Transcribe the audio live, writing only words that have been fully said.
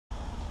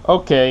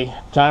Okay,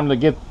 time to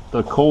get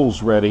the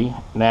coals ready.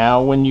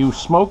 Now, when you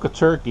smoke a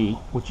turkey,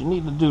 what you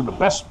need to do, the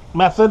best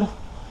method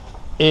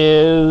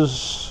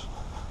is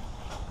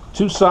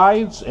two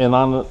sides and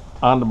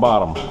on the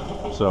bottom.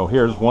 So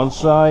here's one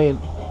side.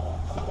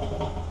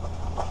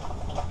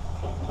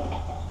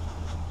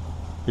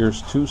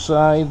 Here's two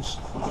sides.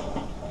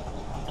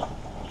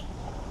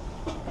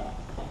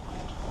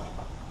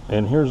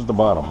 And here's the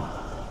bottom.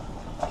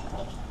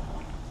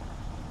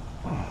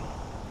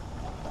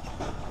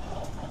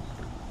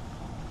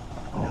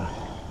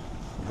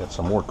 Got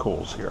some more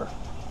coals here.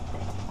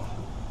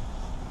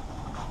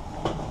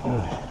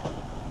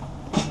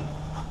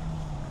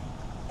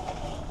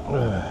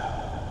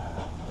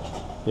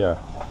 Yeah,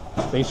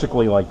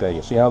 basically like that.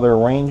 You see how they're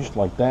arranged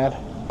like that?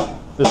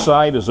 This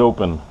side is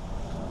open.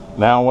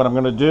 Now what I'm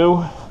going to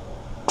do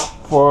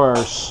for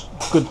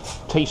good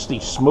tasty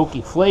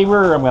smoky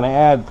flavor, I'm going to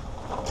add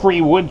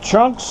 3 wood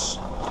chunks.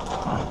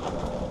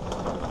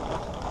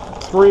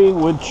 3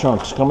 wood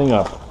chunks coming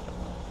up.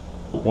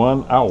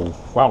 1, ow,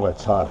 wow,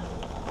 that's hot.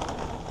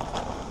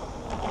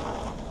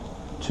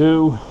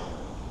 2,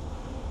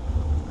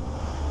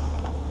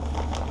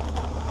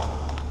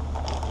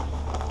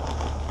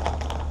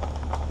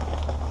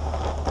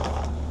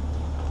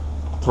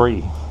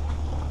 3.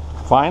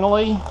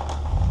 Finally,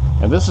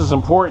 and this is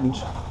important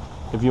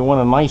if you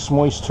want a nice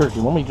moist turkey.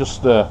 Let me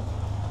just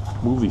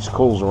move these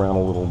coals around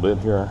a little bit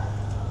here.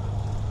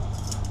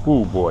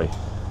 Ooh boy.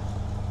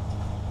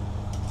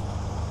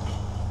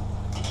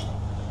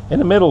 In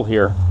the middle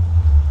here,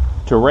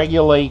 to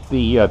regulate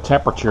the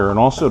temperature and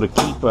also to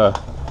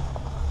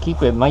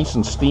keep it nice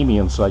and steamy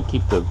inside,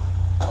 keep the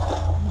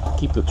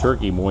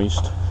turkey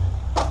moist,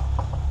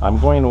 I'm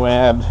going to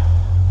add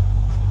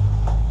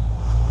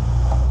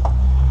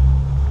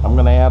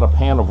a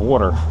pan of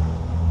water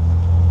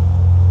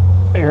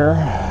there.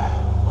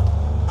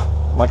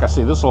 Like I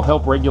say, this will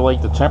help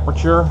regulate the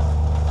temperature